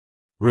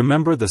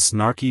Remember the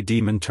snarky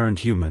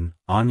demon-turned-human,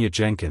 Anya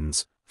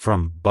Jenkins,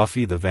 from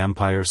Buffy the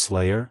Vampire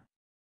Slayer?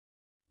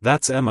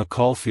 That's Emma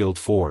Caulfield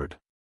Ford.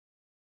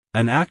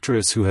 An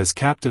actress who has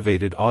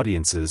captivated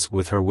audiences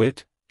with her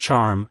wit,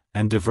 charm,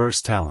 and diverse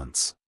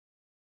talents.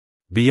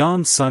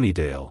 Beyond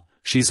Sunnydale,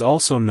 she's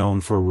also known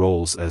for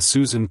roles as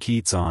Susan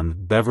Keats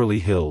on Beverly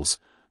Hills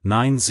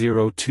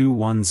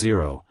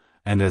 90210,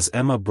 and as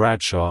Emma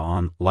Bradshaw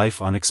on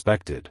Life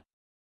Unexpected.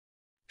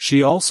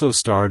 She also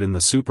starred in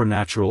the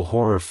supernatural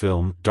horror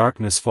film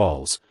Darkness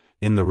Falls,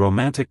 in the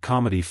romantic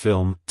comedy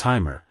film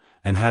Timer,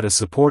 and had a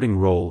supporting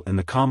role in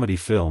the comedy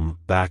film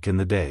Back in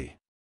the Day.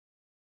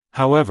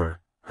 However,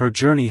 her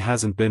journey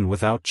hasn't been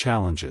without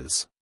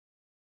challenges.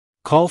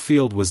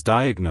 Caulfield was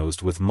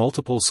diagnosed with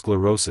multiple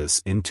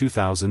sclerosis in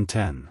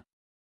 2010.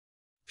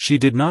 She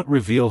did not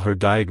reveal her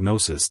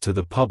diagnosis to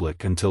the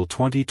public until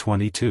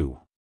 2022.